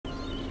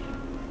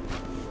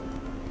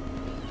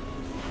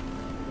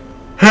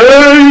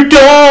Hey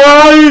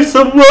guys,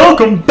 and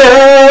welcome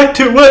back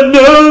to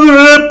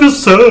another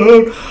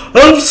episode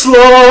of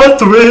Sly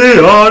 3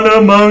 on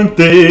Among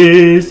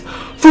Thieves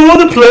for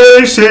the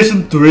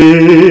PlayStation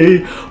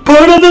 3,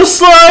 part of the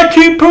Sly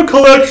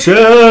Collection.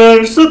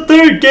 It's the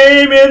third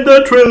game in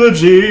the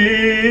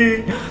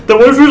Trilogy that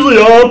was originally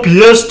on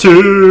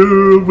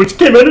PS2, which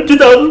came out in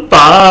 2005.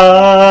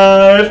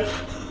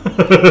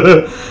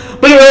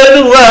 But anyway,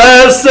 in the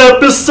last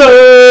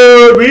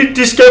episode, we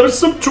discovered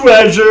some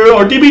treasure,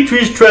 or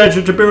Dimitri's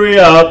treasure, to bury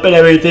up and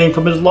everything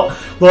from his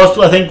lost,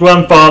 I think,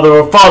 grandfather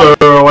or father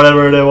or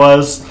whatever it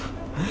was.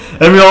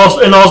 And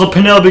also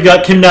Penelope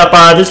got kidnapped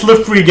by this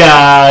little free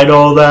guy and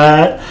all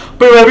that.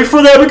 But anyway,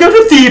 before that, we go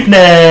to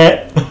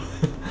ThiefNet.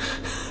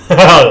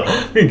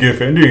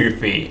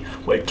 Goofy.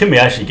 Wait, can we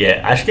actually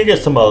get? I should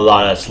get a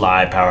lot of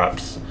Sly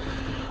power-ups.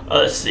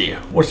 Let's see.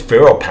 What's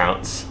Feral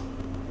Pounce?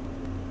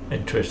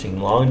 Interesting.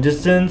 Long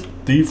distance.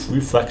 Thief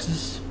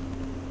reflexes.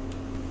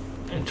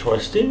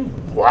 Interesting.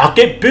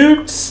 Rocket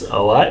boots.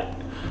 A what?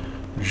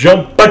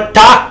 Jump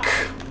attack.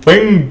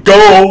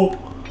 Bingo.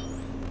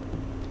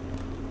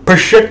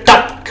 Push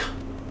attack.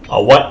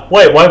 Oh, what?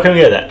 Wait, why can't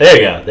we get that? There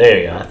you go. There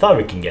you go. I thought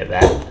we can get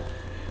that.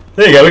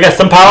 There you go. We got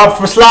some power up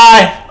for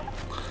Sly.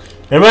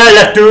 And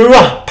let's do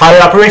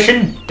pilot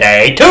operation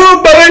day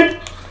 2, baby.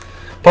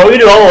 Probably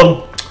do all of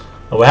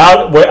them.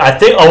 I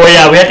think. Oh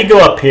yeah, we have to go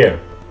up here.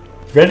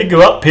 We have to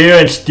go up here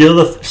and steal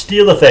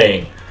the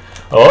thing.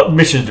 Oh, what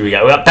missions do we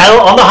got? We got battle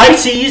on the high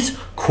seas,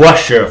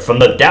 crusher from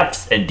the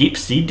depths, and deep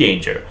sea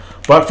danger.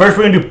 But first,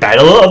 we're gonna do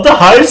battle of the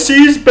high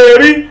seas,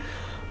 baby.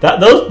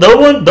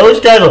 Those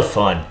guys are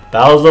fun.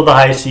 Battles of the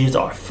high seas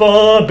are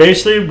fun.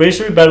 Basically,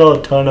 we battle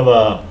a ton of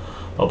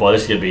Oh boy,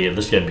 this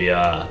is gonna be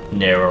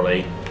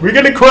narrowly. We're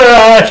gonna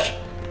crash.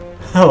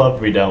 Well,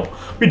 we don't.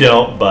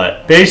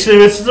 But basically,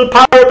 this is a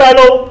power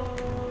battle.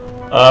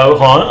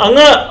 Hold on. I'm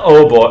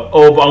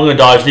gonna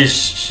dodge these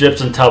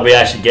ships until we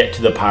actually get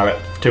to the pirate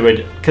to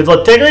it. Because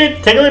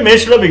technically, the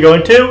mission that we're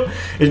going to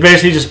is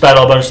basically just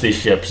battle a bunch of these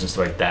ships and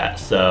stuff like that.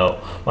 So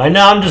right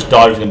now, I'm just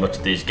dodging a bunch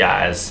of these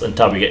guys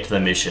until we get to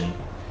the mission.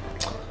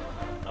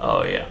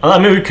 Oh yeah. I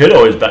mean, we could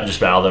always just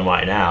battle them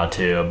right now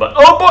too. But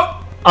oh boy,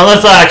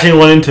 unless I actually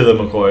went into them,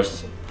 of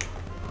course.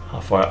 How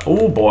far?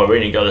 Oh boy, we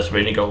need to go this way.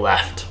 We need to go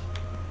left.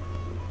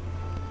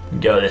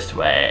 Go this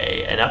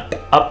way and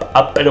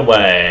up and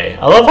away.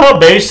 I love how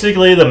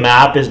basically the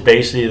map is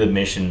basically the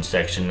mission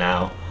section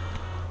now.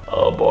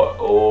 Oh boy.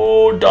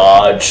 Oh,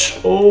 dodge.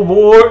 Oh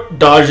boy.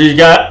 Dodge these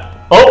guys.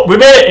 Oh, we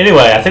made it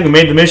anyway. I think we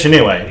made the mission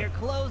anyway. We're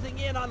closing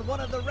in on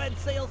one of the Red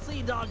Sail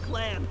Sea Dog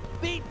clan.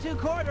 Beat 2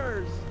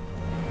 quarters.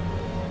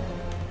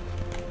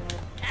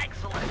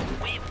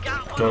 Excellent. We've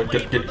got one away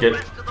from the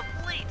rest of the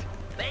fleet.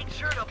 Make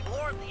sure to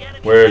board the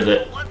enemy. Where is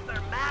it? Once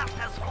their mast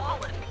has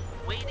fallen.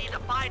 We need to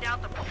find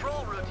out the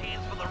patrol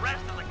routines for the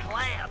rest of the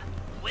clan.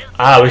 With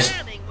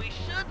planning, we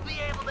should be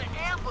able to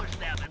ambush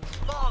them in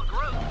small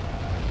groups.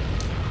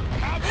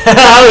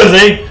 How is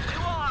he? 2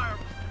 arms.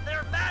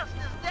 Their mast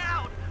is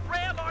down.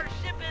 Ram our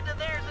ship into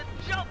theirs and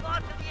jump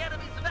onto the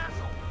enemy's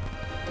vessel.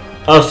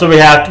 Oh, so we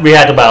have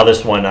to battle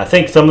this one. I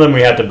think some of them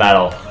we have to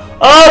battle.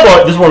 Oh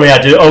boy, this one we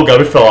had to. Oh god,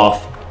 we fell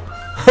off.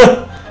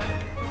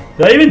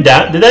 Did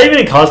that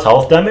even cause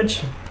health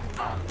damage?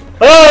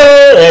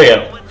 Oh, there we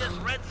go.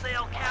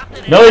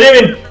 No, it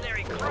didn't.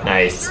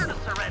 Nice.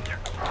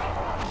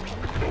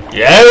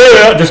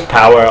 Yeah, just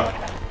power up.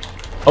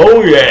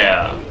 Oh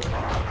yeah.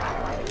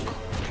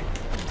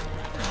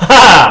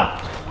 Ha!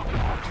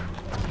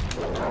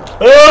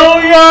 Oh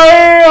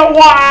yeah!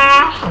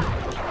 Wow!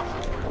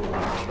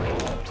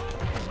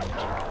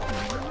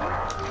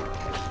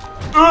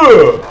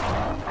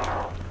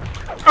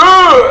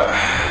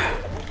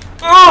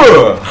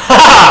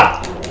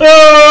 Ha!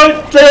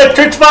 Oh,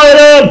 trick fired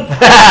him!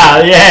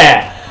 Ha!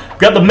 Yeah! We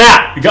got the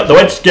map. We got the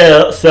red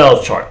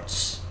cell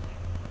charts.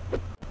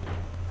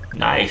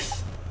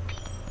 Nice.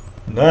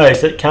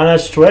 That counted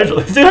as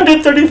treasure.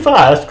 335.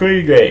 That's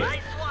pretty great.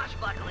 Nice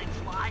swashbuckling,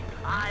 Sly.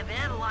 I've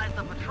analyzed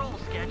the patrol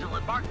schedule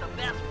and marked the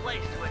best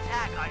place to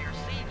attack on your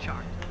sea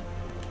chart.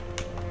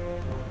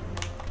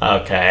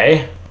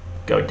 Okay.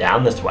 Go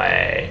down this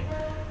way.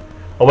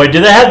 Oh wait,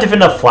 do they have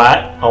different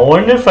flat? I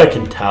wonder if I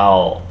can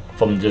tell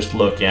from just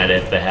looking at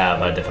it if they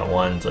have different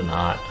ones or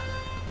not.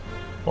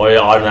 Or it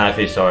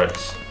automatically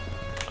starts.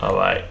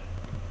 Alright.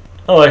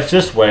 Oh, it's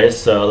this way,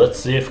 so let's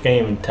see if we can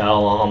even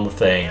tell on the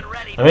thing. Get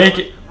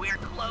ready, we're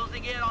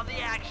closing in on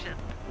the action.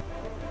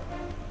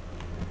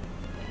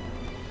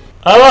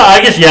 Oh, well,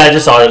 I guess yeah,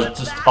 just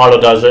auto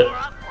does it.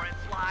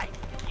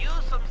 Use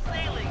some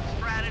sailing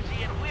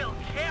strategy and we'll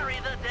carry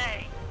the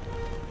day.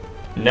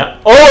 No.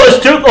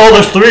 Oh,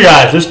 there's 3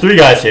 guys. There's 3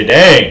 guys here.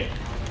 Dang.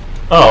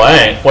 Oh,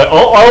 dang. Wait,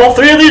 all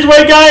 3 of these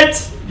white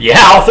guys?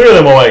 Yeah, all 3 of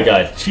them are white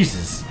guys.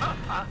 Jesus.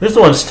 This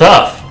one's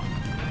tough.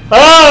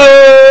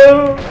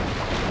 Oh!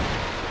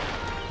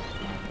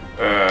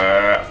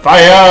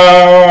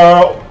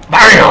 Fire!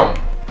 Bam!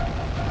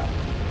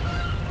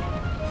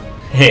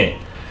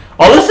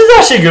 Oh, this is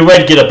actually a good way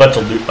to get a bunch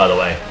of loot, by the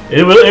way.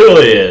 It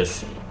really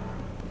is.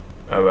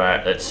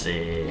 Alright, let's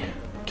see.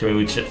 Can we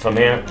reach it from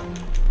here?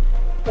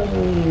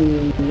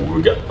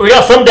 Oh, we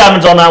got some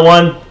damage on that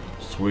one.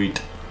 Sweet.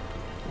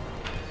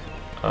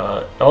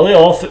 Are they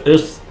all?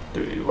 There's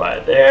 3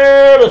 right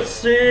there. Let's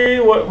see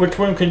which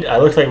one can.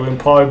 It looks like we can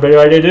probably better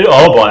idea to do.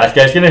 Oh boy, that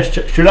guy's gonna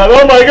shoot out.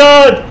 Oh my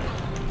god!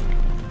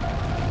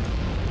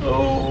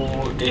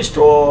 Oh,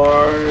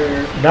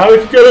 destroy! Now we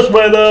can go this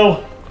way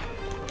though.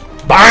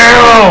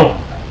 BAM!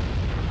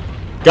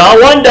 Got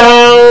one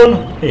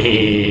down.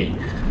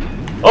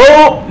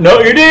 Oh no,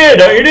 you did!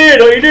 No, you did!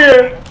 No, you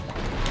did!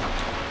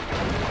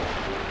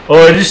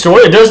 Oh,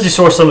 it does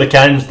destroy some of the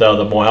cannons though.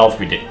 The more health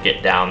we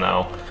get down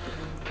though.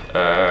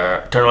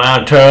 Turn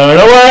around, turn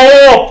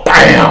away! Oh,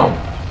 bam!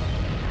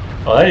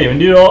 Oh, that didn't even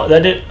do all.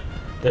 That did.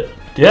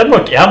 You have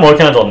more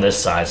cannons on this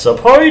side, so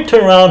probably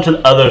turn around to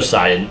the other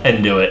side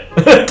and do it.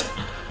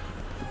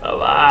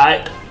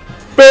 Alright.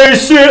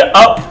 Base it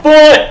up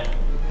front!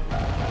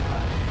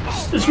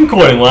 It's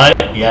recording, right?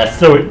 Yeah, it's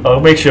still.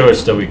 I'll make sure it's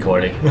still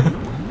recording.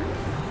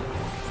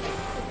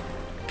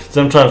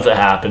 Sometimes it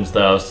happens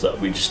though, so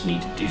we just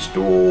need to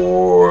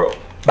destroy.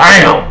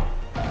 BAM!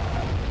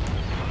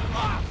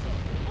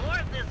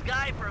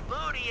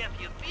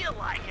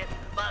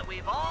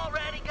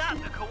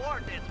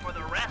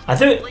 I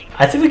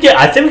think we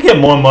get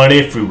more money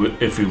if we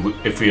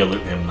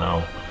loot him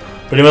though.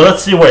 But anyway,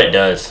 let's see what it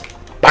does.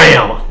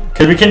 BAM!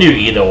 Because we can do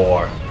either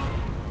or.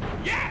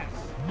 Yes.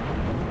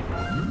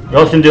 We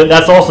also can do.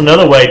 That's also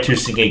another way to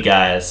sink it,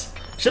 guys.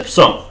 Ship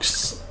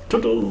sunks.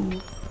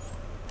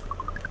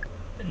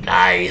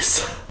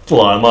 Nice. That's a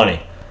lot of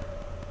money.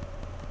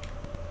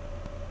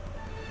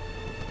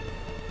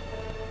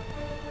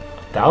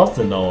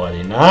 1,000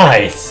 already.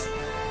 Nice.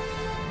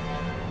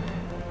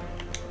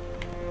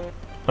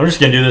 I'm just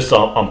gonna do this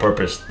on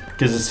purpose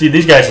because see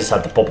these guys just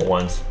have the purple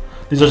ones.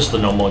 These are just the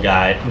normal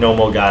guys. The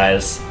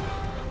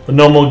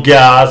normal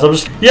guys. I'm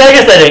just I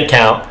guess that didn't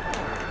count.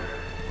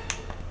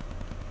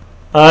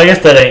 I guess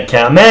that didn't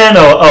count, man.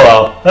 Oh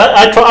well.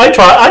 I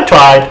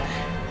tried.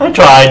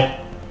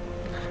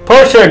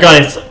 Probably should have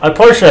guys. I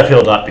probably should have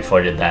healed up before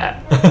I did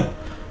that.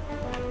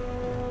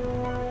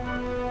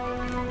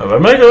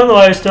 Am I going the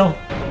way still?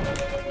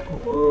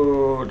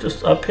 Ooh,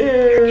 just up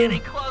here. You're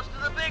getting close to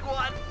the big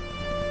one.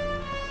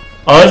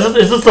 Oh, is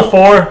this the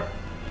 4?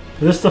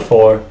 Is this the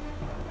 4?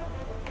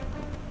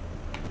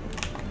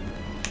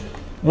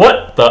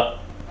 What the?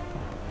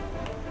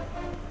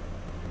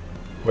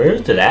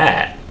 Where's it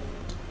at?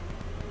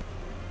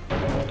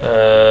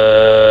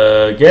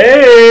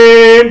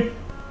 Game.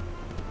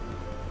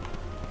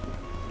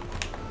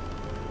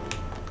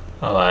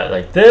 Alright,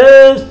 like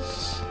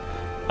this.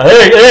 Oh,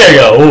 there you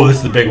go. Oh, this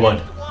is the big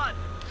one.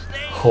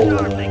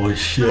 Holy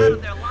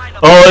shit.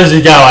 Oh, this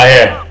is the guy right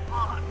here.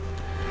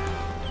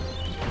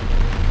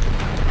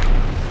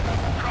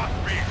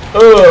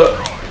 Oh!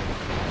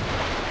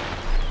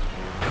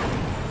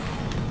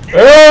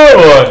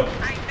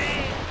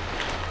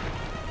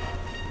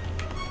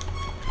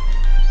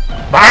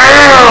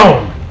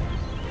 BAM!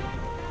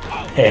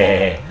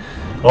 Hey.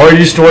 Already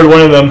destroyed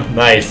one of them.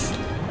 Nice.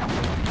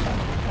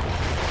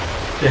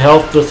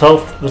 Does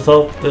health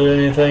do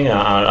anything?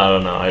 I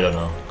don't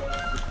know.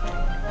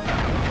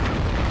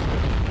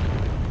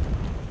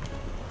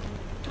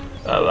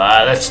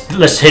 Alright,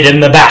 let's hit him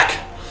in the back.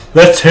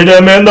 Let's hit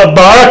him in the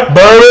back,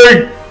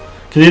 baby!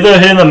 Cause either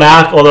hit in the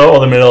back or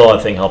the middle, I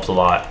think helps a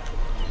lot.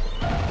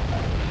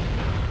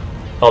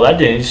 Oh, that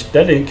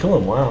didn't kill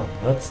him. Wow,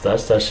 that's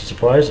actually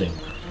surprising.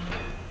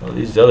 Well,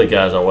 these other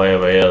guys are way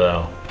over here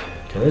though.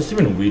 Can this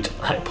even reach?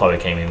 I probably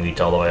can't even reach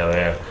all the way over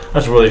here.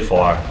 That's really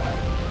far.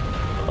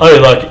 Oh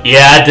look,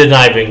 yeah,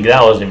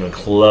 that wasn't even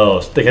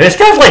close. This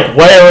guy's like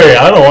way over here.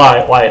 I don't know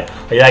why. Like,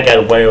 that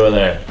guy's way over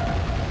there.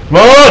 Come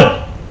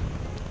on!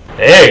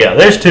 There you go.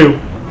 There's 2.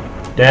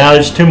 Now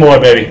there's 2 more,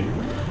 baby.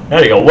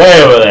 There you go,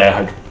 way over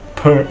there.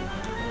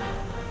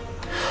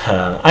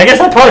 I guess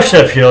I probably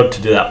should have healed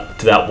to do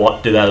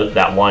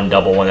that one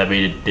double one that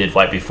we did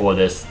right before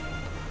this.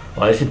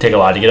 Well, this could take a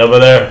while to get over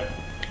there.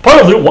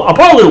 I'll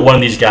probably loot one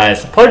of these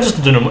guys. Probably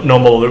just the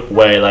normal loot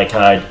way, like how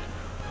I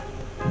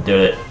do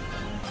it.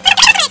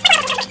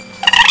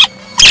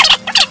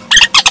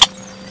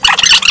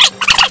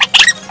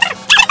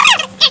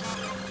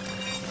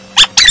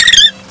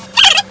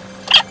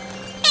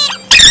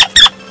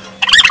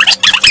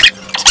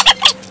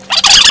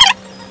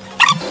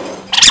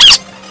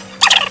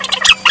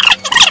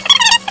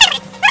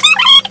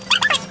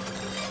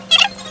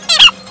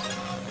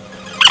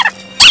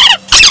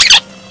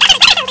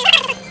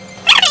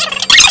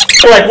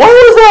 Like, why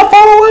was that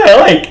far away?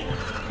 Like,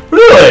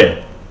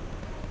 really?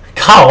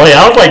 Golly,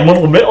 I was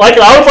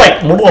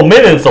like multiple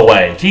minutes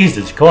away.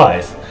 Jesus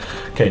Christ.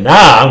 Okay,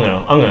 now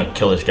I'm gonna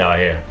kill this guy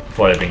here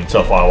before it being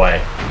so far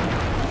away.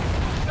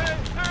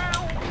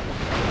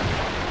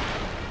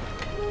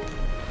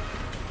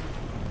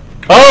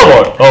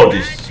 Oh boy! Oh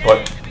Jesus!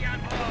 What?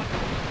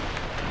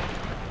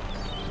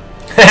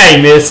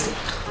 Hey, missed.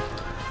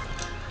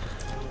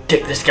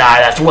 Take this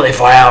guy. That's really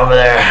far out over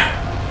there.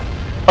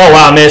 Oh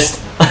wow, missed.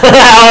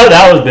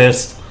 That was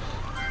missed.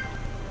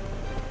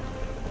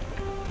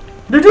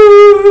 Do do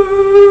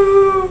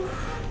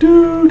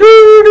do do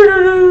do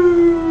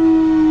do.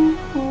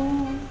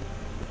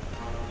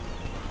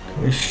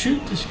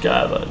 this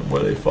guy, but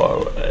really far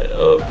away.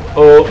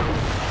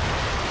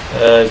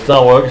 It's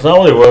not working. It's not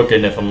really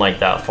working if I'm like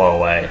that far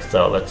away.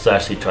 So let's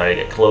actually try to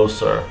get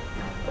closer.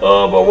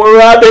 Oh, but we're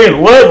rapping.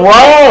 What's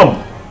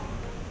wrong?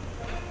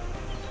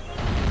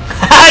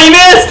 You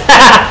missed!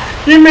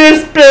 You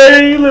missed,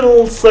 baby,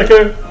 little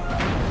sucker.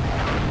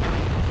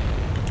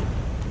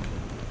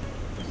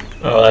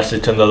 Oh, let's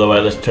actually turn the other way.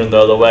 Let's turn the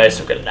other way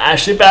so we can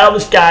actually battle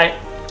this guy.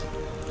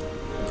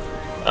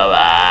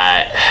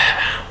 Alright.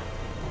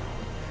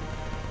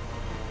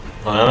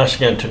 I'm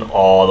actually going to turn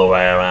all the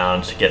way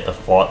around to get the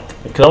fourth.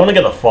 Because I want to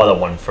get the farther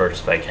one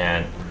first if I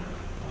can.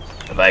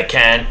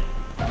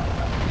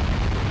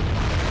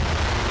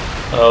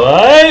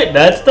 Alright,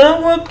 that's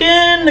not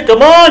working.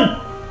 Come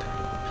on!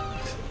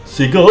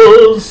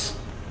 Seagulls!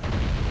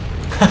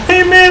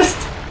 I missed!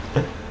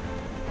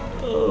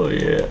 Oh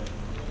yeah.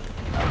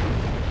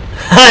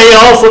 I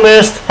also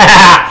missed!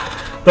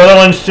 The other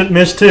one should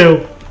miss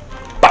too.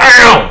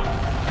 BAM!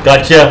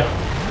 Gotcha!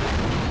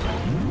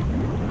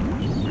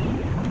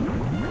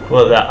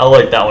 Well, I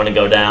like that one to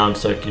go down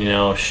so I can, you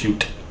know,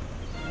 shoot.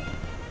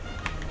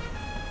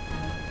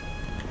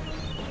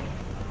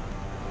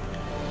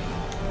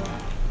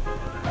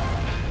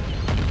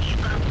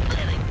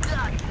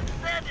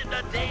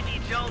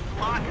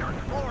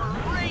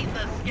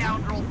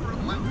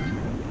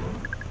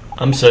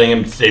 I'm sending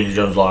him to Davy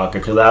Jones' locker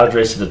because that was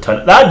wasted a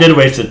ton. That did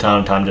waste a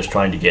ton of time just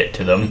trying to get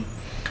to them.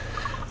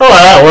 Oh,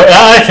 that worked.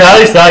 At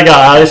least I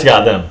got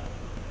them.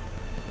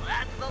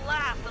 That's the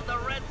last of the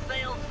Red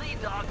Sail Sea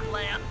Dog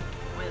clan.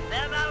 With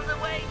them out of the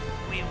way,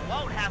 we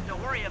won't have to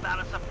worry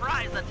about a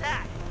surprise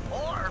attack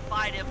or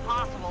fight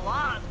impossible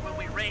odds when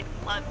we raid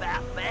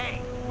Bloodbath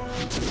Bay.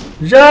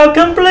 Job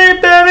complete,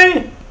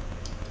 baby.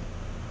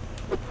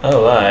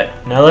 All right,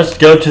 now let's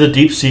go to the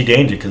deep sea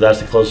danger because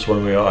that's the closest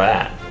one we are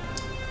at.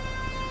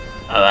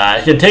 Alright,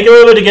 it's gonna take a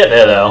little bit to get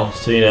there though,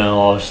 so you know,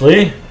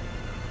 obviously.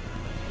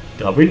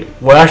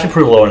 We're actually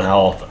pretty low in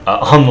health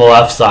on the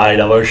left side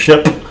of our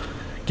ship.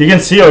 You can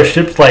see our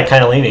ship's like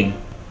kind of leaning.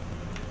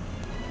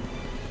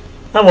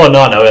 Well,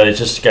 not really, it's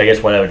just, I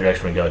guess, whatever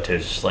direction we go to,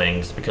 it's just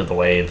leaning because of the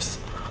waves.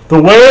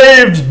 The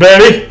waves,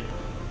 baby!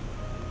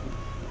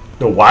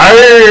 The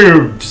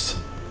waves!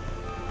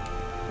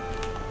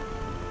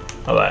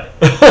 Alright.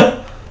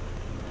 I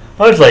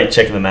was like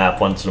checking the map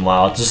once in a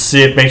while, just to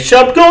see if make sure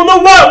I'm going the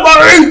right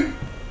way!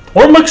 I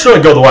want to make sure I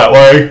go the right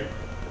way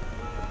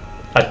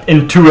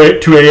in 2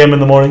 a.m. in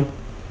the morning.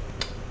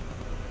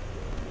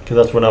 Because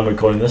that's when I'm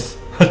recording this.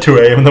 2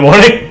 a.m. in the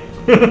morning.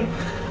 I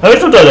mean,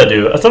 sometimes I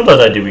do.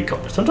 Sometimes I do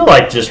record. Sometimes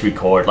I just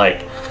record.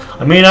 Like,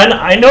 I mean,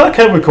 I know I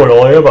could record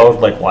earlier, but I was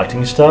like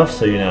watching stuff,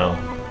 so you know.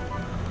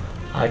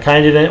 I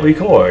kind of didn't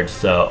record,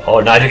 so. Oh,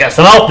 now you got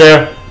some out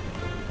there.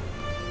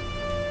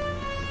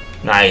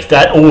 Nice.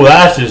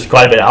 That's just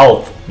quite a bit of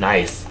health.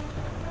 Nice.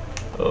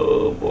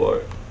 Oh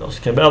boy. Let's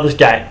get battle this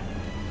guy.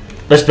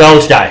 Let's battle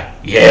this guy.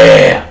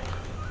 Yeah!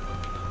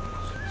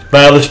 Let's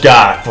battle this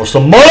guy for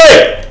some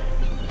money!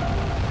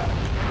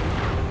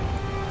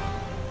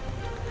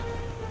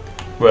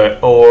 Wait,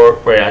 I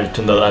had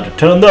to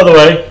turn the other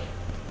way.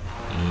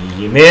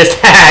 You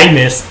missed. You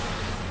missed.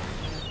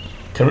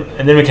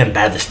 And then we can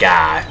battle this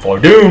guy for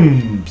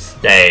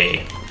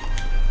Doomsday.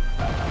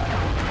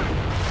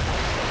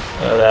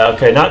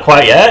 Okay, not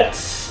quite yet.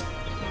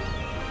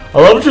 I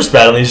love just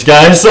battling these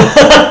guys.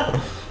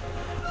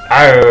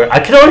 I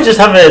could always just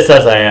have this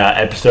as a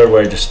episode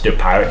where I just do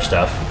pirate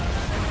stuff,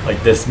 like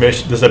this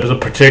episode in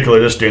particular,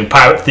 just doing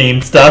pirate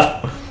themed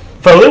stuff.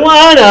 For a little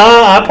while,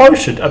 I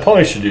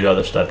probably should do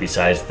other stuff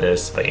besides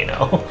this, but you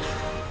know,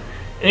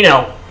 I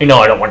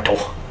don't want to.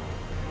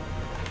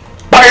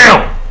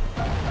 Bam!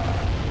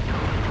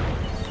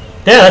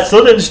 Yeah, that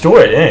still didn't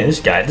destroy it. Hey,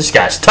 this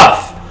guy's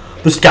tough.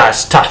 This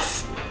guy's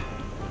tough.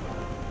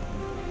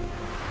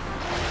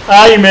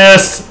 Ah, you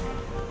missed.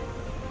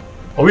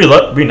 Oh,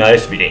 it'd be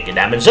nice if we didn't get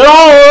damaged at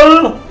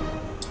all!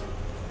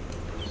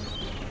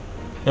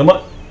 And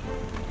what?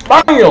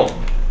 Bam!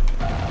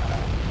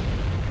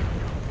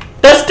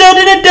 That still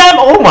didn't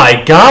damage! Oh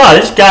my god,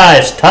 this guy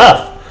is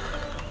tough.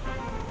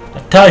 I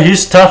tell you,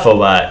 he's tough,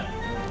 alright.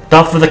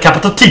 Tough with a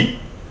capital T.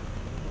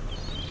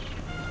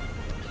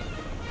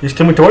 He's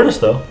coming toward us,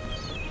 though.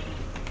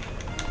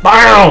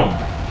 Bam!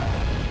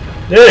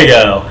 There you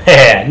go.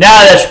 Yeah,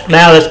 now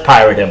let's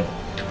pirate him.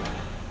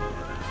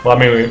 Well, I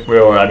mean,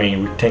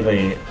 we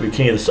technically we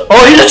can't either.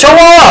 Oh, he's a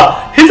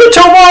Chihuahua! He's a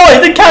Chihuahua!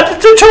 He's the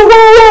captain's a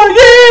Chihuahua!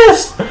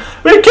 Yes!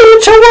 We kill a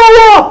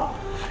Chihuahua!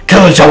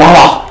 Kill a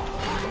Chihuahua!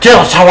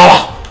 Kill a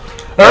Chihuahua!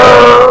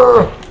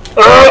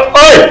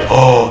 Hey!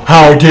 Oh,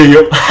 how dare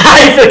you!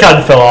 I think I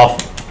fell off.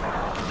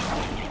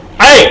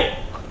 Hey!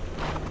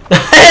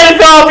 It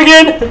fell off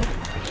again!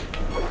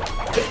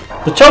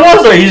 The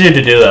Chihuahuas are easy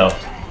to do, though.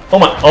 Oh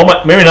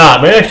my! Maybe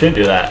not. Maybe I shouldn't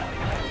do that.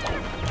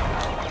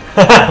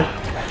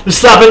 Just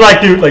slap it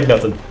like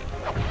nothing.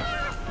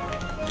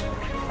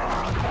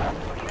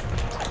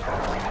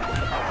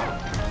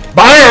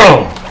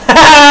 BAM!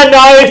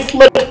 Nice!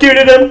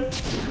 Electrocuted him!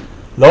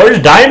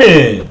 Large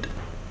diamond!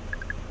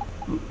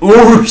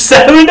 Ooh,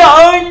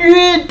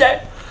 700!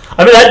 I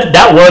I mean,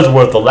 that was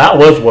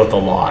worth a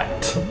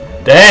lot.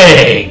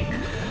 Dang.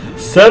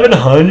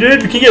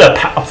 700? We can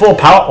get a full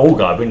power. Oh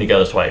god, we need to go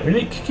this way. We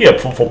need to get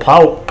a full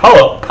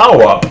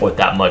power up with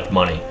that much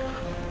money.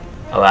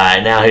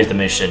 Alright, now here's the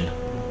mission.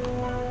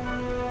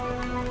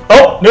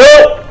 Oh,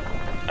 no!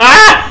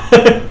 Ah!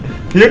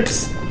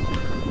 Oops.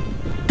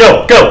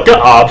 Go, go,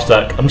 go. Oh,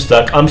 I'm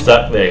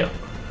stuck. There you go.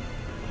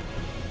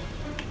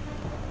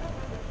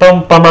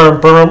 Bum, bum,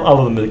 bum, bum. I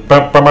love the music.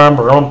 Bum, bum, bum,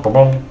 bum, bum,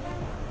 bum.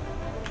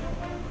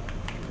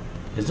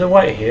 Is it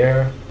right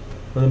here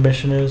where the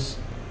mission is?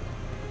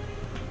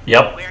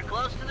 Yep. We're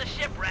close to the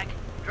shipwreck.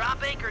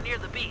 Drop anchor near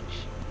the beach.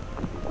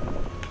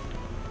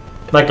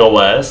 Can I go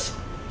less?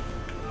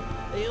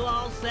 Are you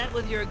all set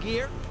with your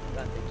gear?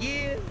 Got the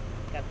gear,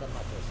 got the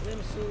muscle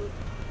swimsuit,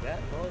 got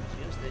more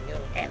juice than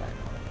you'll ever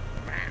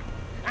know.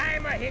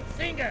 I'm a hit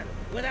singer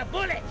with a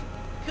bullet.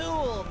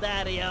 Cool,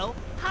 Daddy-O.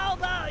 How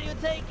about you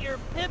take your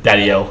pimp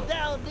Daddy-O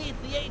down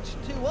beneath the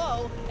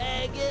H2O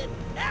and get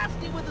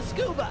nasty with the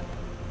scuba?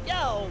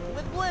 Yo,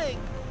 with bling.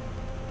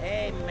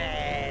 Hey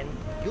man,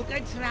 you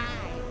can try,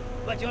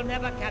 but you'll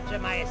never capture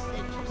my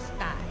essential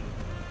style.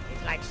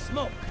 It's like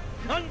smoke,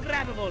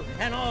 ungrabbable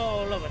and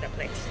all over the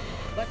place.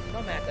 But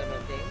no matter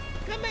one thing,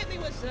 come at me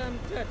with some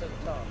turtle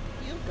talk.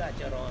 You got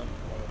your own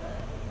flavor.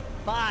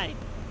 Fine.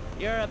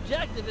 Your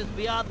objective is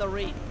beyond the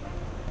reach.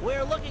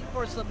 We're looking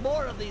for some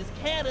more of these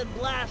cannon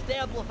blast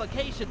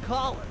amplification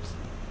collars.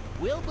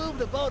 We'll move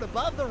the boat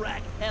above the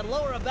wreck and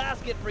lower a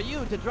basket for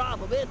you to drop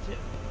them into.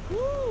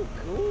 Ooh,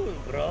 cool,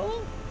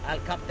 bro. I'll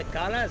cup the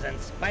collars and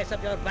spice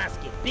up your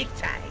basket big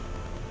time.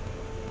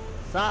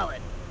 Solid.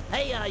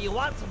 Hey, you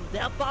want some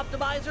depth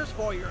optimizers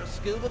for your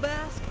scuba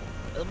mask?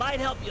 It might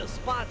help you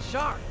spot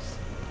sharks.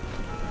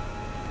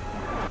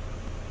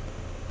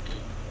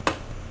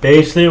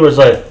 Basically, it was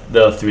like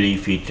the 3D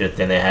feature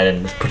thing they had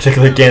in this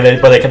particular game,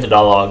 but they kept the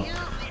dialogue. Use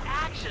the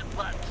action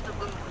buttons to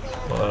move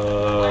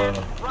forward,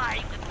 left,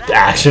 right, and back. The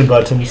action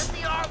buttons.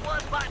 Hit the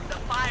R1 button to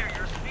fire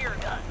your spear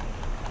gun.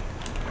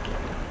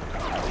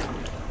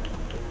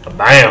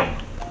 Bam!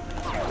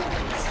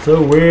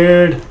 So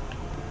weird.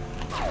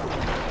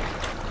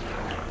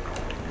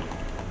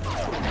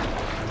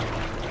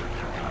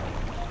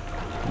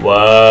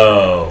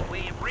 Whoa.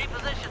 We've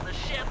repositioned the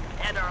ship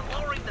and are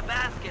lowering the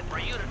basket for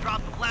you to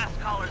drop the blast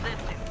collars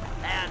into.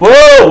 And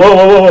Whoa, whoa,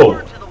 whoa, whoa,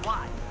 whoa. to the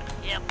Y.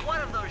 If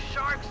one of those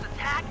sharks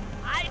attack,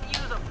 I'd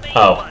use a fade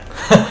Oh. button to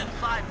swim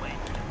sideways.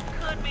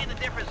 Could be the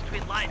difference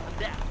between life and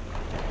death.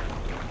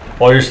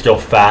 While you're still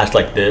fast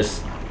like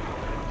this.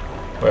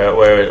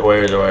 Where's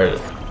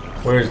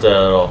the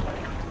little...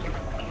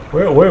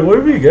 Where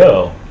did we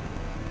go?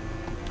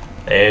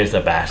 There's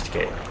the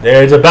basket.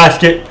 There's a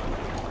basket.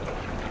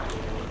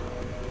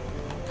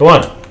 Come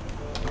on.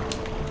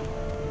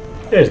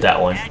 There's that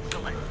one.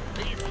 Excellent.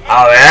 These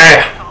Oh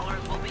yeah.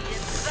 collars will be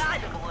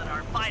invaluable in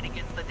our fight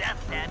against the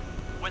Death's Head.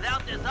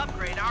 Without this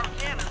upgrade, our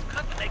cannons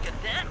couldn't make a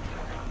dent.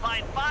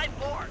 Find 5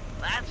 more.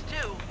 That's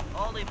 2.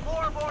 Only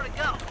 4 more to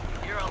go.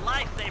 You're a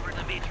lifesaver,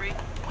 Dimitri.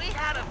 We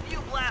had a few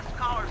blast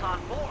collars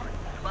on board,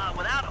 but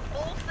without a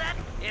full set,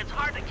 it's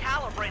hard to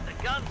calibrate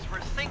the guns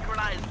for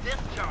synchronized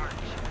discharge.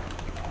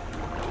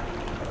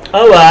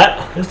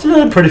 Alright. This is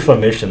a pretty fun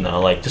mission though.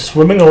 Like just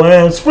swim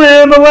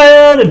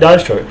around and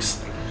dodge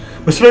sharks.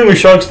 We're swimming with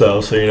sharks though,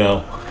 so you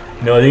know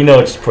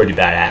it's pretty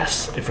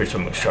badass if you're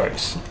swimming with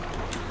sharks.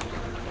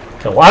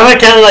 Okay, why am I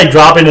kind of like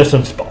dropping this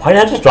in spot? Why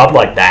did I just drop it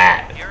like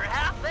that? You're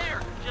half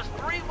there. Just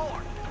 3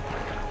 more.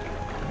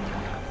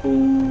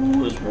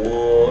 Ooh, there's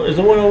one. Is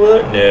there one over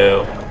there?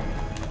 No.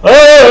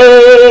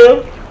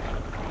 Oh!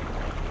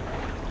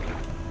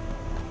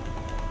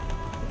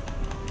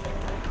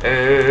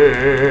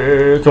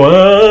 Come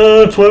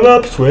on, swim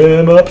up,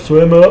 swim up,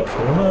 swim up,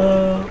 swim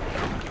up.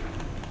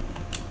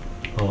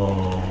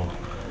 Oh,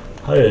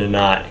 how did it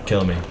not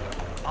kill me?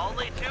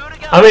 Only 2 to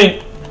go. I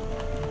mean,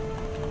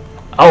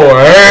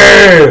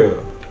 oh,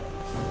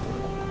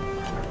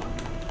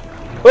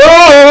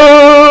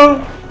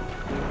 oh!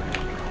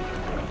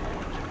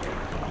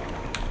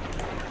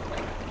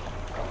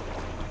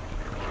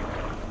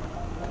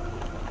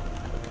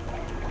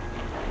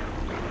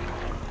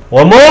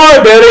 One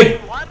more, baby.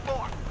 One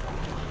more.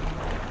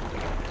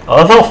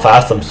 I love how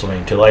fast I'm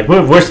swimming too. Like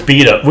we're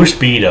speedo. We're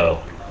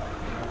speedo.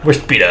 We're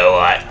speedo a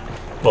lot.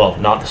 Well,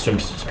 not the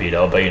swimsuit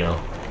speedo, but you know.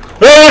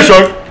 Ah,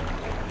 shark!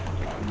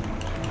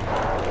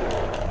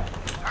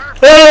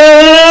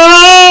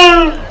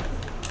 Ah!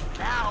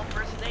 Now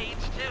for stage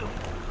 2.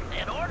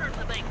 In order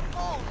to make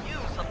full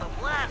use of the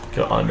blast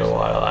Go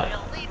underwater.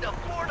 we'll need to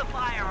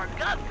fortify our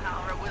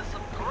gunpowder with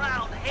some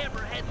ground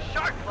hammerhead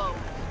shark bones.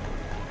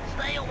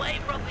 Stay away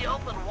from the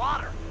open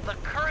water. The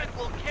current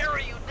will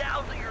carry you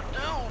down to your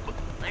doom.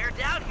 They're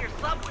down here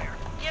somewhere.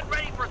 Get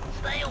ready for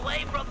stay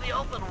away from the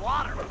open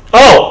water.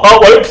 Oh,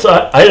 whoops!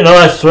 I didn't know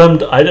I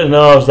swimmed. I didn't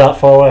know I was that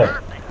far away.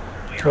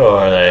 Perfect. Where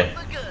are they?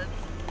 The goods.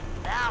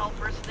 Now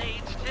for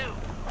stage 2.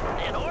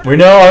 In order We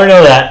know. I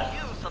know that.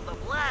 use of the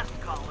blast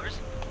collars,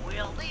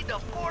 we'll need to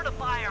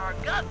fortify our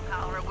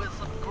gunpowder with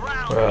some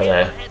ground Where are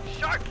they? hammerhead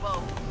shark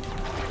bones.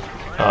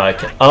 Oh, I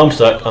can't. I'm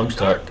stuck. I'm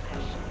stuck.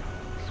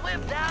 Swim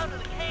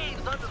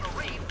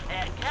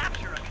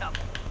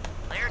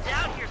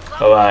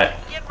Alright.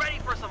 Get ready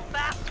for some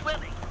fast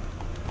swimming.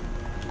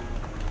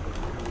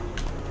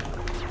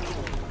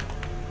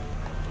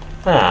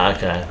 Ah,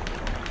 okay.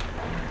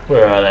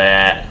 Where are they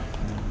at?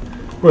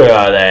 Where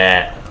are they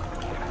at?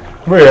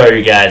 Where are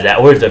you guys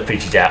at? Where's the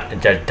fishes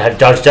at?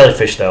 Dodge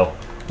jellyfish though.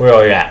 Where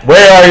are you at?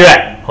 Where are you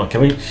at? Oh,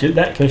 can we shoot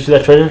that? Can we shoot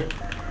that treasure?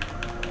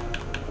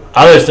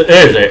 Oh, there's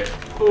it.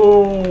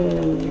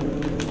 Ooh.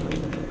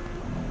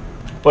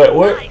 Wait,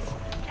 where? Nice.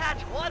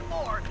 Catch one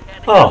more,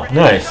 and Oh, hammerhead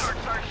nice.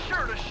 sharks are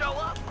sure to show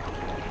up.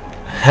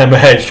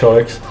 Hammerhead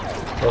sharks.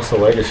 That's the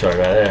Wega shark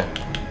right there.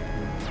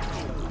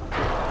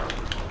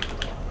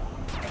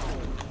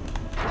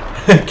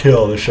 Kill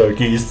all the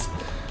sharkies.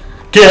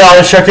 Get all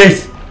the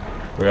sharkies!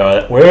 Where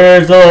are they?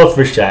 Where's the little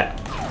fish at?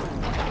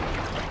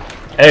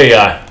 There you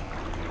are.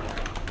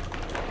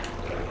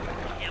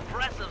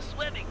 Impressive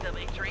swimming,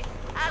 Dimitri.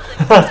 As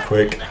That's expected,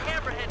 quick. the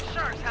hammerhead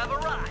sharks have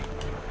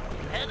arrived.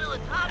 Head to the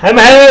top.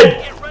 Hammerhead!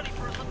 Get ready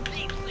for some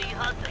deep sea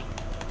hunting.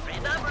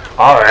 Remember to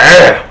Oh,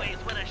 yeah. always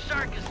when a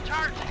shark is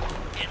charging.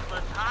 It's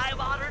the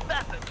time-honored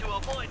method to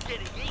avoid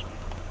getting eaten.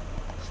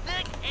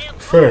 Stick and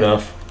Fair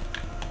enough.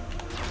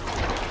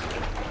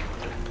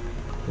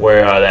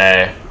 Where are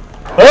they?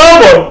 Oh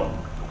boy!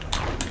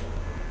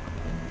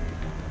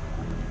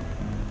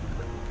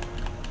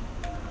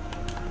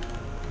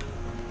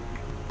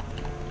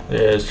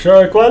 There's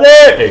shark right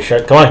there! Hey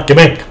shark, come on, come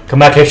in! Come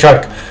back here,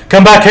 shark!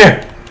 Come back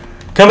here!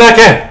 Come back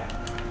here!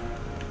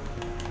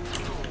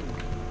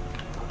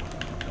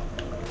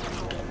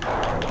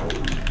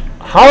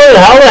 How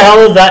the hell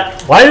is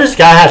that? Why does this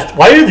guy have?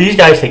 Why do these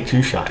guys take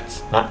 2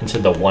 shots, not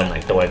instead of 1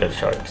 like the way the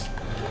sharks?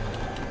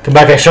 Come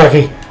back here,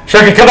 Sharky!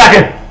 Sharky, come back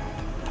here!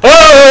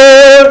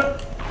 Oh!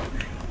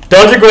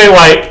 Dodge the great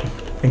white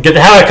and get the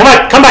hell out! Come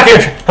on! Come back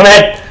here! Come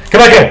ahead! Come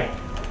back here!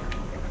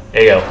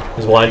 There you go.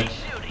 There's 1.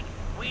 shooting.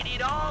 We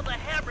need all the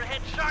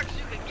hammerhead sharks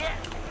you can get.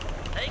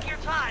 Take your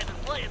time and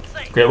play it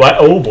safe. Great white.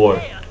 Oh boy.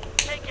 And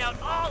take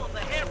out all of the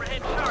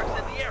hammerhead sharks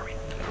in the area.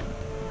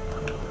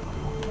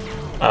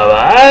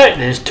 Alright,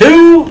 there's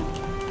 2.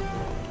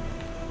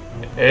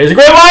 There's a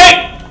great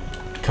white!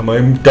 Come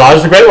on,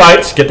 dodge the great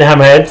whites. Get the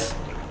hammerheads.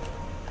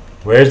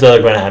 Where's the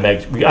other great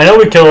hammerheads? I know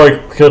we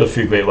killed a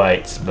few great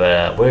whites,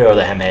 but where are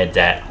the hammerheads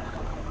at?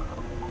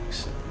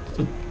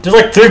 There's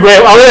like 3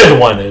 great. Oh, there's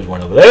 1. There's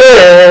 1 over there.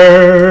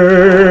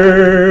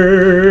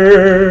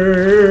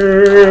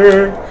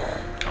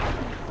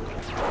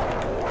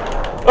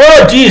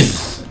 Oh,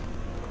 Jesus!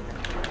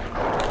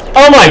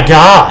 Oh my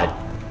God!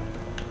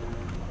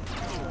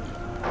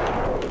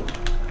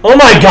 Oh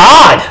my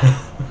God!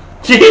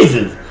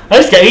 Jesus! I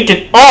just got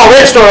eaten. Oh,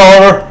 restore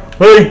all over.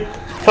 Really?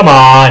 Come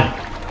on.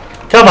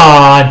 Come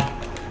on.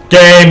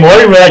 Game, why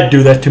do you really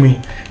do that to me?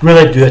 You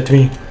really do that to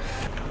me?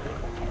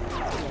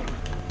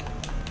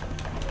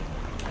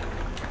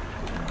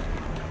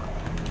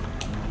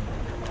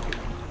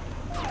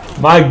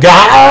 My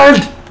God!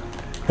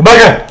 Come back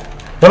here!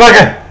 Come back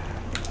here!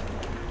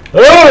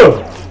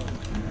 Oh!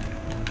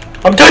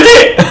 I'm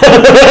touching!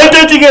 I'm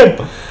touching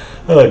him!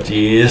 Oh,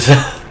 jeez.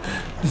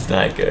 It's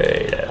not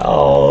great at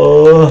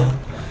all.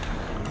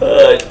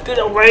 There's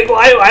a great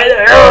white right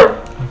there!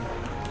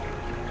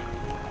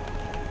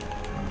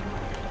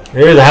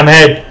 Here's the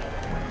hammerhead.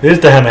 Here's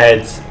the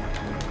hammerheads.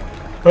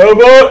 Oh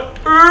boy!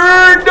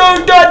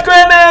 Don't touch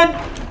Grandman!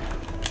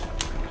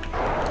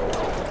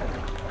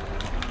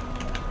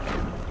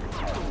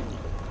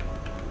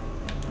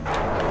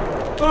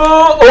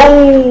 Oh!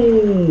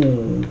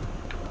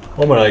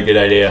 Oh my, a good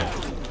idea.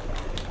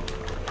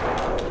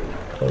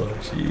 Oh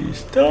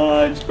jeez.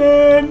 Dodge,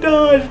 man!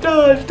 Dodge,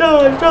 dodge,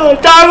 dodge,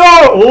 dodge, dodge!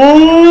 Oh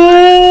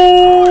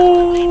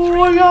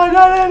my God!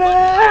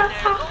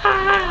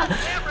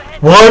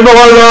 One more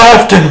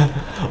left!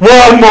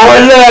 One more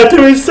left!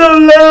 We're so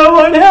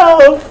low on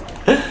health!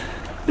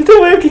 There's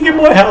no way I can get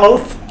more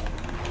health!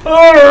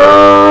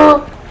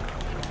 Oh.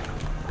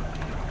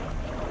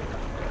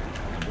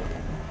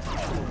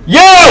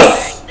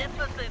 Yes!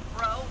 Magnificent,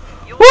 bro.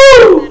 You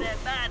Woo!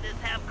 and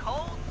Bandits have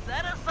cold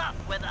set us up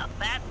with a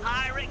fat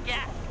pirate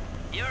gat.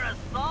 You're a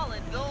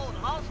solid gold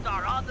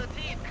all-star on the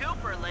Team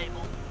Cooper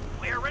label.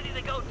 We're ready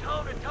to go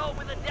toe-to-toe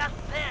with the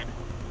Death's Head.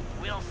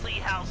 We'll see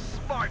how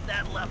smart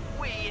that left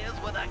wee is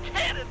with a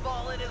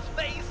cannonball in his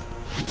face.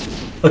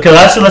 Okay,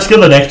 let's get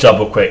the next job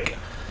real quick.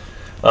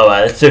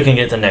 Alright, let's see if we can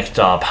get the next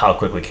job, how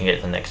quick we can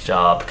get the next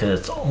job, because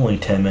it's only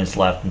 10 minutes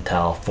left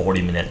until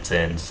 40 minutes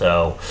in,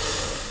 so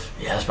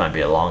yeah, this might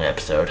be a long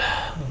episode.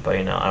 But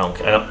you know, I don't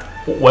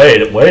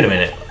wait a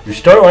minute. You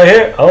start right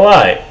here?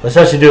 Alright, let's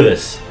actually do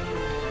this.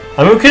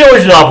 I mean, we can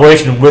always do the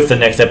operation with the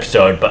next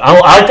episode, but I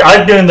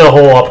like doing the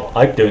whole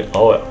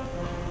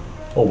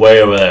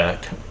way over there.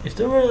 Is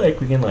there really,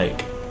 like, we can,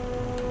 like,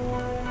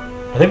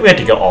 I think we have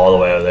to go all the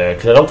way over there,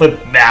 because I don't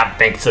think map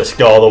makes us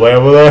go all the way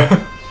over there.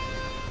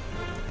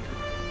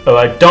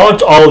 Alright,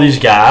 dodge all these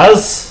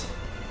guys.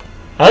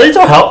 At least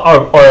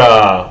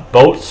our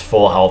boat's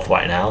full health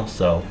right now,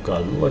 so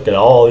gotta look at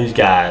all these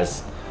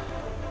guys.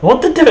 I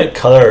want the different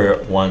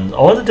color ones.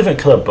 I want the different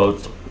color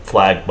boats,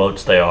 flag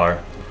boats they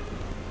are.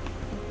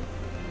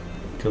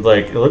 Cause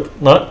like it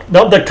look not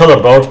the color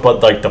boats,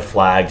 but like the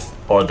flags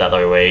or that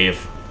other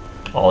wave,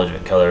 all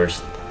different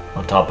colors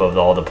on top of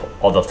all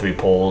the 3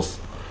 poles.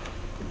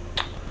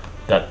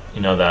 That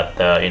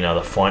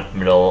the front,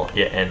 middle,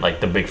 yeah, and like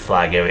the big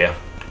flag area.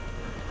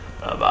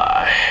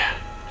 Bye.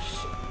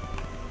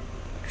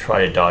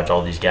 Try to dodge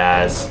all these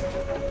guys.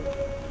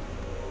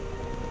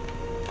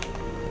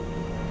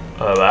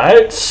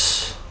 Alright.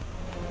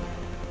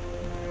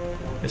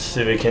 Let's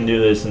see if we can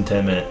do this in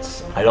 10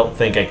 minutes. I don't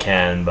think I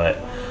can, but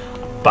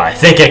I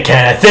think I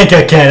can. I think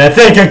I can. I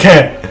think I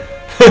can.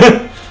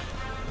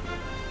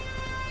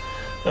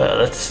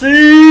 Let's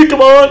see.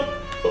 Come on.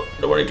 Oh,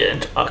 don't want to get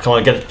into. Oh, come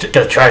on. Get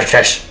the trash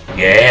chest.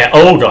 Yeah.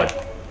 Oh god.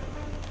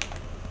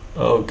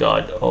 Oh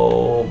god.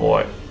 Oh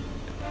boy.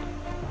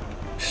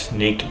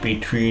 Sneak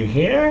between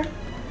here.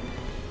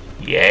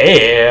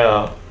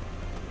 Yeah.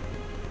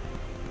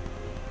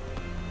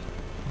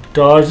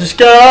 Dodge this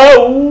guy.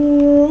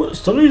 Ooh.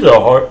 Some of these are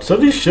hard. Some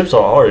of these ships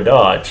are hard to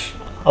dodge.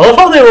 I love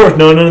how they were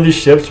none of these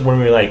ships when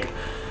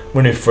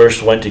we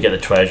first went to get the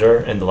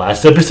treasure in the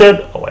last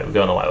episode. Oh wait, we're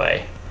going the right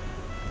way.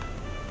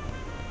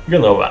 We're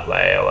going the right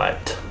way. All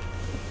right.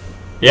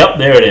 Yep,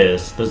 there it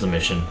is. There's the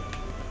mission.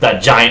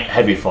 That giant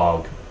heavy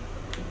fog.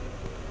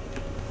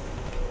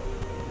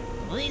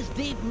 These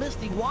deep,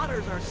 misty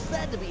waters are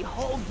said to be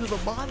home to the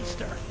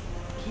monster.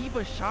 Keep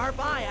a sharp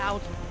eye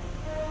out.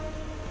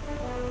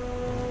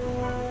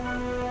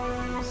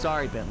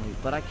 Sorry, Bentley,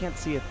 but I can't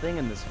see a thing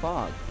in this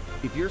fog.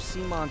 If your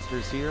sea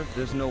monster's here,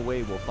 there's no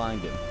way we'll find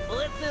him. Well,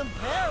 it's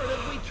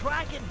imperative we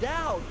track it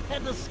down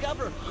and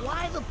discover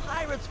why the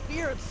pirates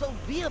fear it so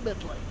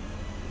vehemently.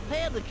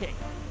 Panda King,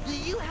 do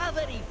you have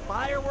any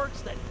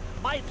fireworks that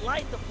might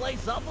light the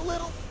place up a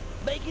little?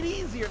 Make it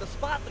easier to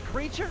spot the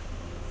creature?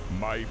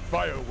 My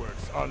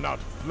fireworks are not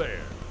flares.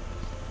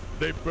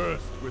 They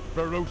burst with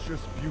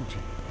ferocious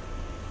beauty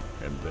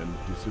and then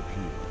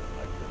disappear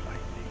like the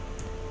lightning.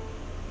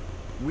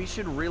 We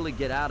should really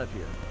get out of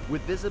here.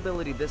 With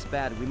visibility this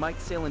bad, we might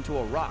sail into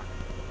a rock.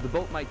 The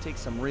boat might take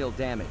some real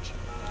damage.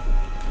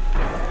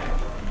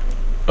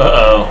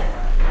 Uh-oh.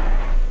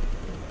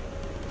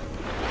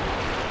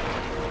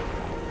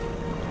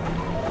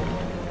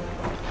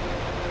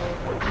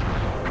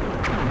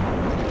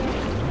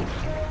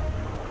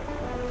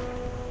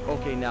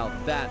 Okay, now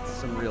that's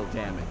some real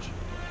damage.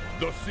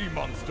 The sea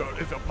monster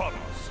is upon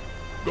us.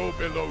 Go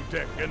below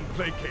deck and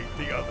placate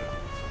the others.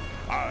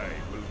 I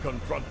will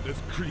confront this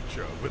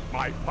creature with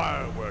my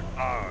firework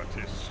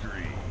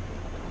artistry.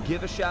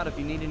 Give a shout if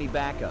you need any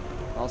backup.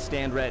 I'll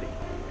stand ready.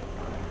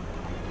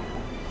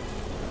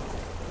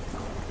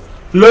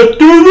 Let's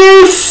do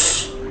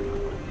this!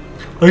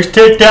 Let's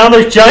take down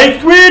this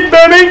giant squid,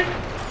 baby!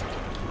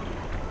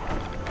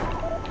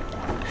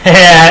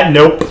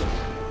 Nope.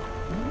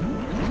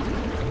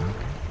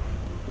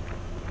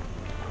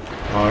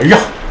 Oh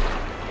yeah.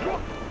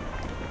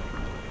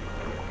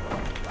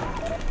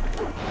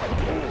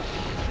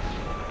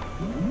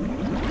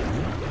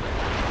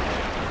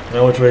 I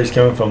know which way he's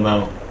coming from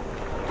now.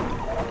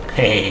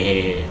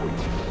 Hey.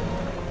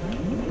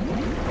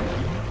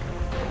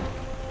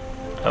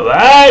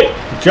 Alright!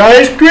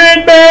 Giant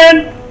squid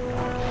man!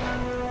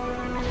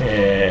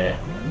 Yeah.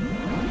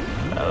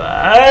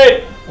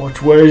 Alright!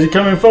 Which way is he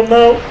coming from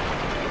now?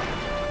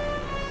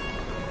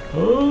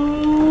 Oh!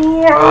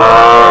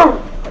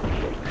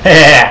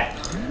 Yeah.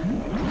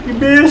 You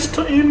missed,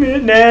 you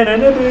missed, na na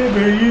na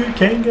baby, you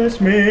can't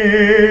guess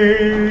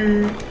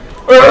me.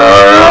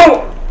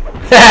 Oh!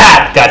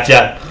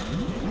 Gotcha.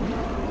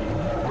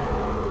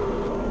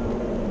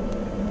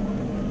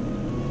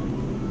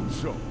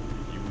 So,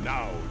 you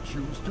now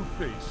choose to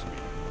face me.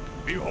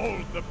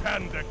 Behold the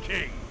Panda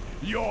King,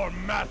 your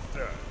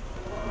master.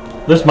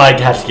 This might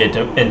have to get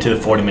into the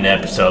 40-minute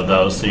episode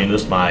though, so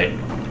this might.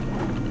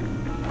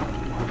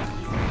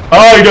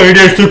 Oh, you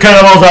there's 2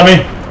 cannibals at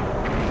me.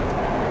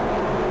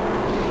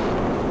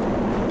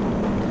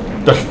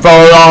 Just throw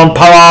on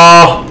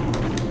power.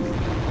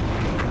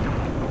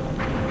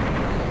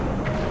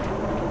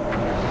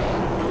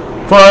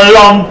 For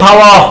long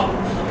power!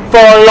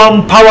 For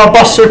long power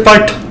buster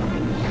fight!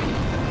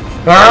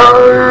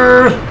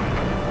 Arrgh.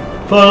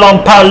 For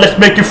long power, let's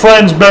make you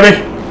friends,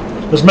 baby!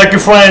 Let's make you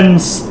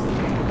friends!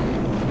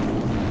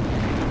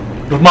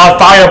 With my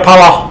fire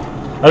power!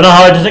 I don't know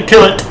how it doesn't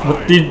kill it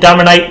with these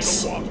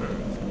dynamites.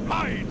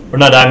 Or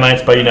not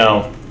dynamites, but you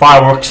know,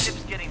 fireworks.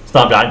 It's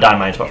not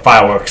dynamites, but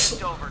fireworks.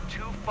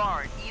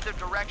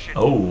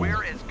 Oh.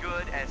 We're as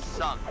good as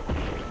sunk.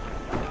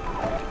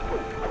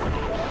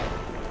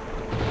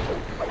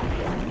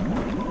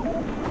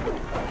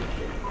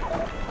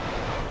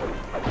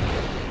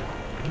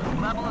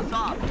 Level us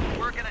off.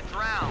 We're gonna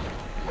drown.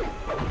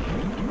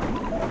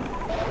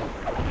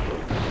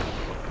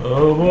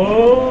 Oh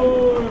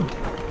boy!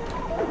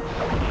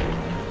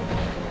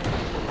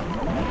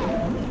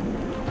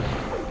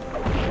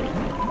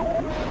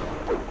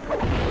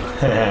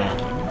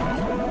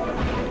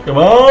 Come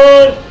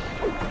on!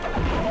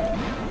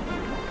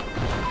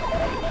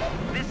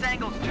 This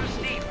angle's too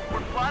steep. We're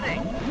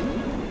flooding.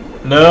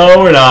 No,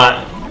 we're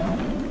not.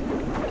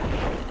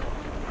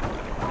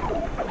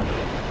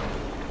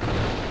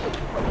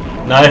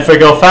 Not if I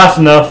go fast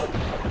enough.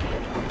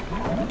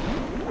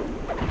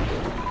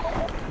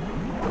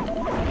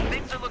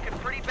 Things are looking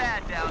pretty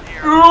bad down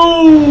here.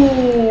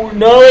 Ooh,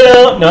 no,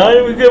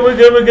 we're good, we're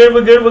good, we're good,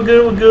 we're good, we're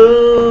good, we're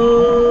good.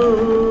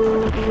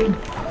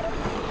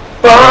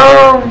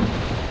 Boom!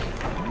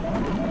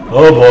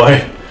 Oh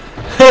boy.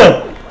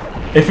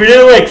 If we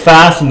did it like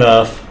fast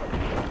enough.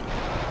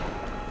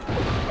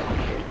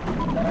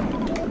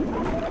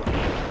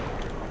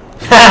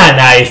 Haha,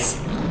 nice.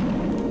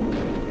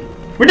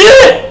 We did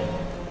it!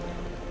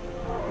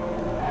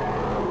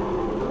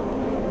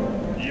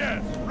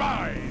 Yes,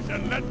 rise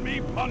and let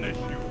me punish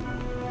you.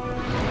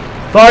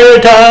 Fire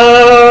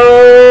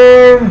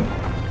time!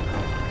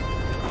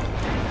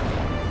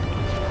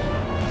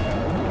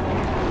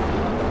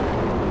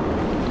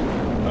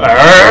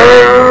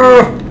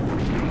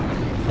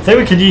 I think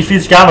we could defeat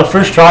this guy on the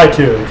first try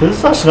too, because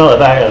it's actually not that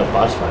bad of a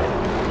boss fight.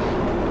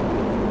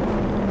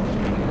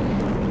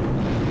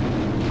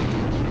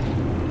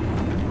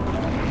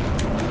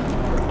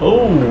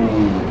 Oh,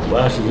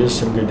 well, actually did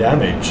some good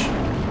damage.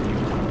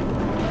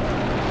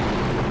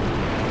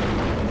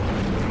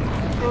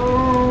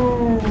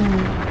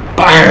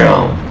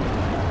 Bam!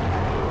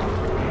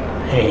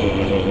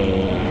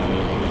 Hey.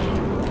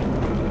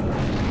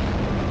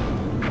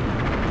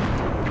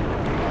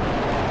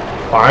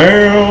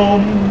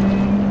 Bam!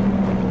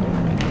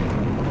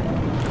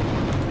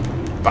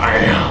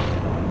 Bam!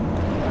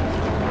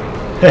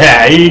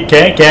 You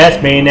can't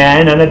catch me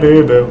now on a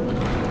boo boo.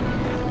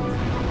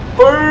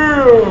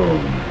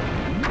 Boom!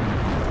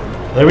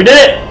 There we did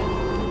it!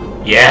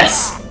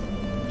 Yes!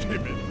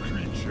 Timid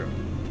creature,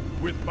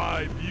 with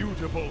my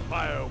beautiful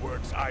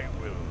fireworks I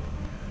will.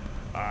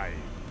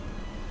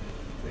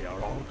 They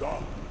are all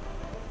gone.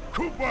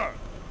 Cooper,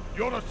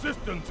 your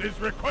assistance is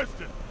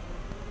requested.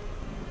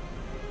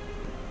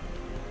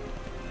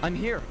 I'm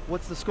here.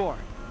 What's the score?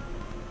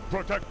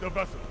 Protect the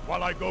vessel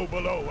while I go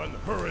below and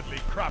hurriedly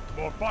craft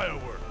more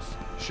fireworks.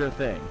 Sure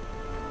thing.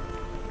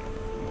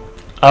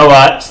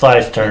 Alright,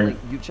 Sly's turn.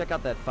 You check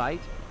out that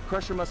fight?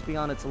 Crusher must be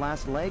on its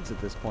last legs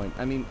at this point.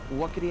 I mean,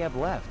 what could he have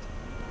left?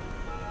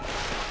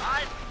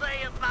 I'd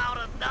say about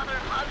another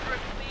 100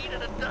 feet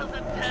and a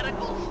dozen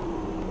tentacles.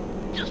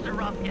 Just a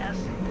rough guess.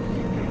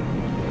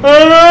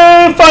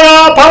 Fire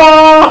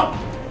power!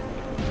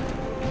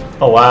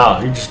 Oh wow,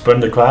 he just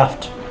burned the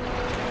craft.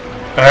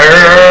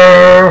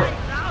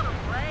 Out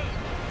of range.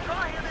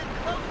 Draw him in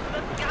close to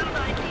him. Got an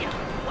idea.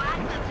 Whack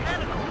the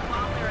tentacles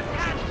while they're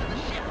attached to the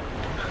ship.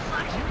 The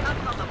suction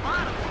cups on the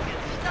bottom will get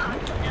stuck,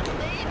 and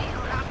maybe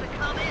he'll have to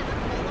come in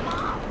and pull them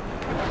off.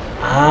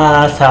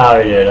 Ah, that's how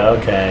he did,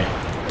 okay.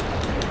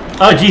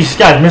 Oh jeez, this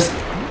guy missed.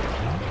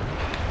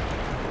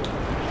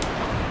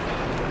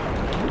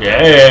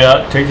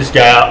 Yeah, take this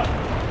guy out.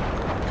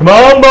 Come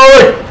on,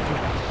 boy!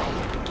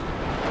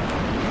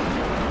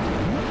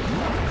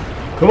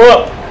 Come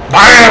on!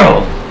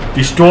 BAM!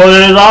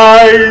 Destroy his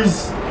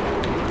eyes!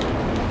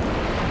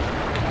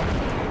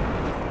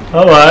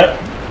 Alright.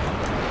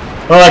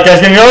 Alright,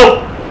 guys, gonna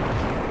go!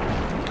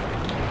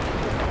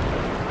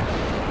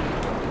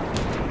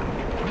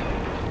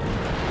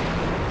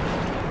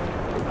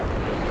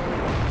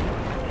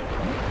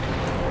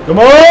 Come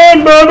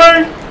on,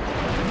 baby!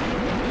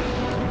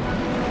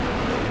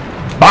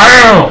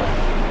 BAM!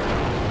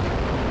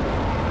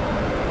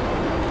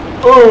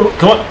 Oh,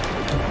 come on!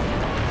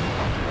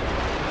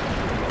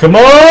 Come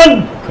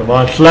on! Come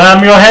on,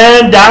 slam your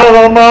hand down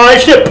on my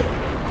ship!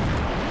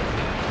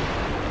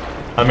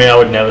 I mean, I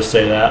would never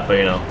say that, but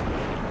you know.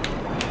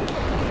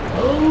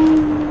 Oh.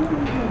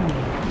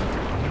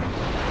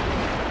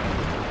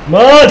 Come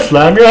on,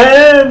 slam your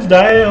hands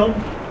down!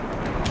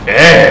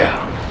 Yeah!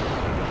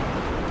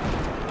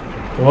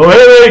 Come on,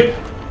 baby!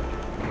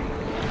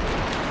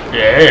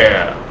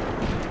 Yeah!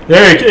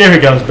 There he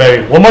comes,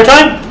 baby. One more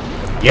time?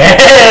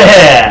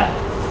 Yeah!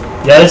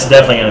 Yeah, this is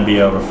definitely going to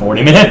be over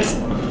 40 minutes.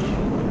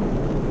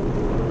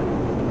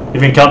 If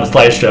you can count the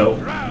slideshow.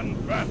 Grand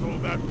battle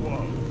that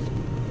was.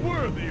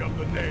 Worthy of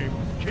the names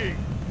King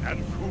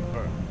and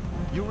Cooper.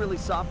 You really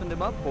softened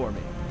him up for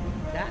me.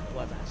 That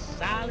was a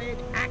solid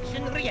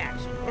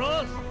action-reaction.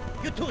 Bros,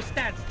 you two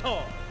stand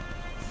tall.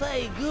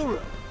 Say, Guru,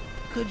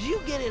 could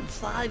you get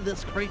inside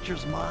this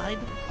creature's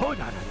mind? Are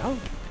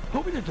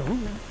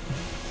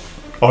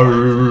Are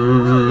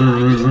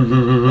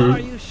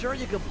you sure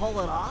you can pull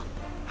it off?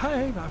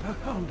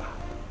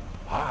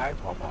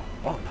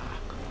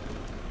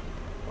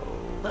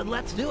 Then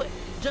let's do it.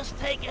 Just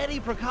take any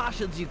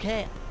precautions you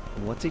can.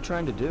 What's he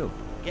trying to do?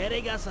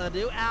 Getting us a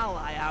new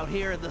ally out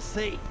here in the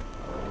sea.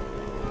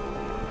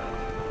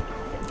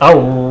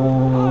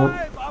 Oh.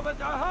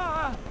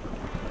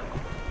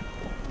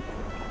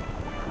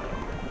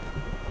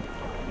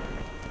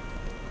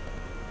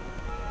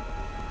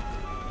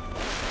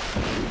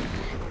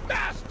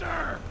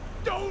 Master!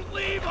 Don't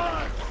leave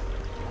us!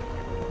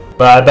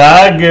 Bye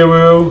bye,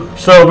 Guru.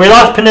 So we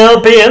lost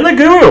Penelope and the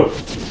Guru.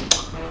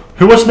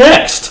 Who was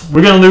next?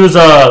 We're gonna lose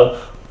the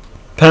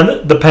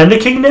Panda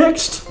King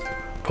next?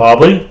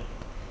 Probably.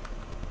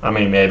 I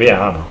mean, maybe, I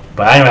don't know.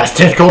 But anyway, that's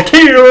Tentacle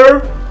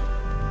Tier!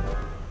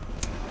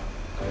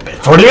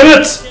 40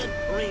 minutes!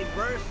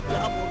 Reverse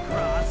double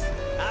cross.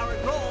 Our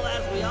goal,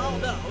 as we all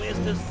know, is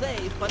to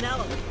save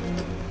Penelope.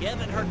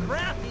 Given her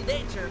crafty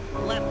nature,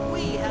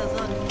 Lefouille has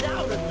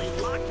undoubtedly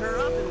locked her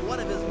up in one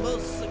of his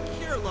most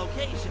secure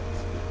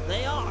locations.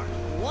 They are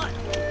 1.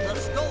 the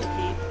Skull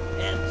Keep,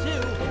 and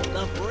 2.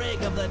 the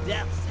Brig of the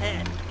Death's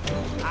Head.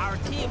 Our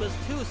team is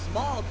too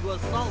small to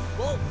assault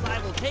both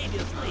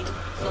simultaneously,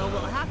 so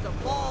we'll have to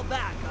fall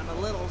back on a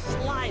little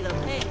sleight of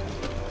hand.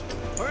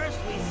 First,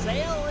 we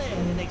sail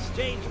in and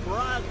exchange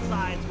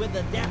broadsides with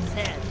the Death's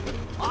Head.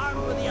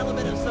 Armed with the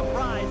element of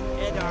surprise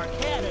and our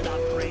cannon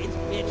upgrades,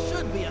 it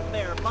should be a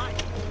fair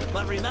fight.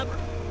 But remember,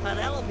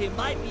 Penelope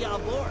might be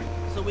on board,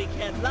 so we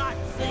cannot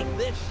sink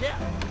this ship.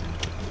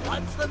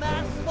 Once the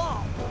masts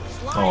fall,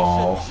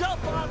 Sly should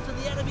jump onto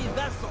the enemy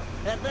vessel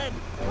and then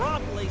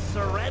promptly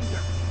surrender.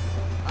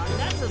 A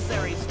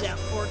necessary step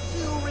for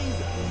 2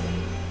 reasons.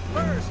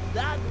 First,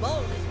 that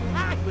boat is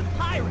packed with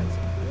pirates,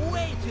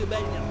 way too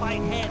many to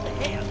fight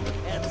hand-to-hand.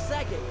 And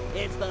second,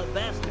 it's the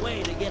best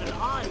way to get an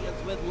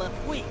audience with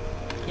Lefouille.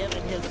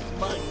 Given his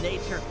smug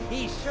nature,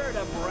 he's sure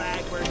to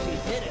brag where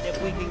she's hidden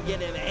if we can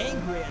get him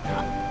angry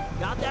enough.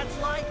 Got that,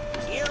 Sly?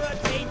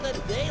 Irritate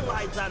the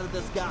daylights out of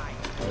this guy.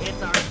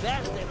 It's our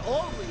best and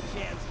only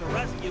chance to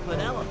rescue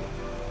Penelope.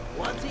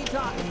 Once he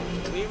talks,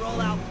 we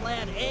roll out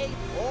plan A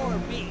or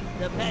B,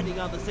 depending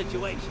on the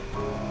situation.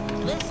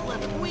 This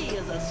Lefouille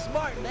is a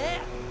smart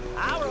man.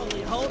 Our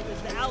only hope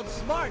is to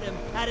outsmart him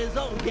at his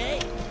own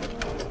game.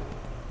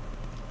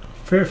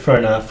 Fair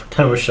enough.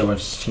 Kind of wish someone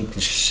sink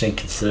his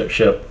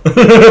ship.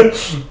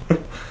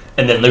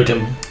 And then loot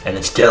him, and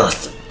then steal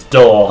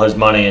all his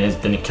money, and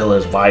then kill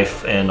his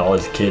wife and all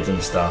his kids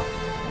and stuff.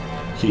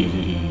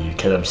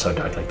 Kill him so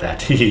dark like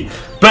that.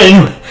 But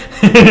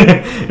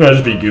anyway,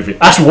 just be goofy.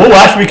 Actually,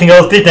 we can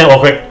go to Thief Tent real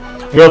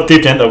quick. Go to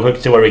Thief Tent real quick,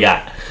 see what we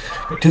got.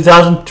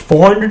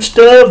 2,400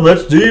 stuff.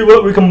 Let's see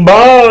what we can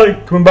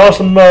buy. Can we buy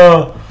some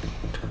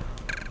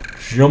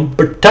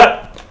jumper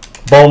tap?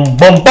 Boom,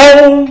 boom,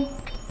 boom.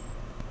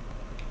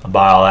 I'll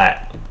buy all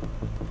that.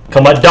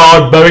 Come on,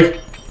 dog, baby.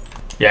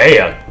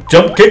 Yeah,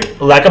 jump kick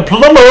like a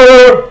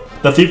plumber.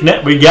 The Thief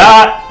Net we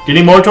got.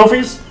 Any more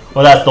trophies?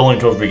 Well, that's the only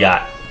trophy we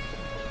got.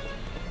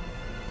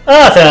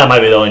 I think that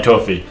might be the only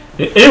trophy.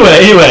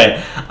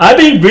 Anyway, I've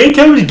been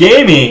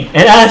GreenCobrasGaming,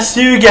 and I'll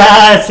see you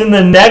guys in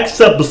the next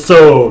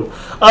episode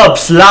of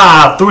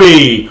Sly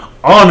 3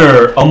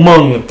 Honor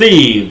Among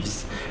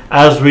Thieves,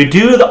 as we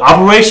do the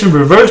Operation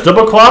Reverse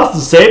Double Cross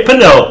to save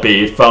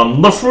Penelope from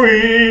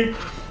Lefouille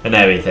and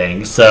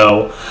everything.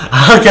 So,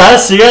 I'll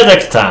guys see you guys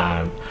next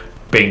time.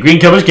 Been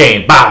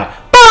GreenCobrasGaming. Bye.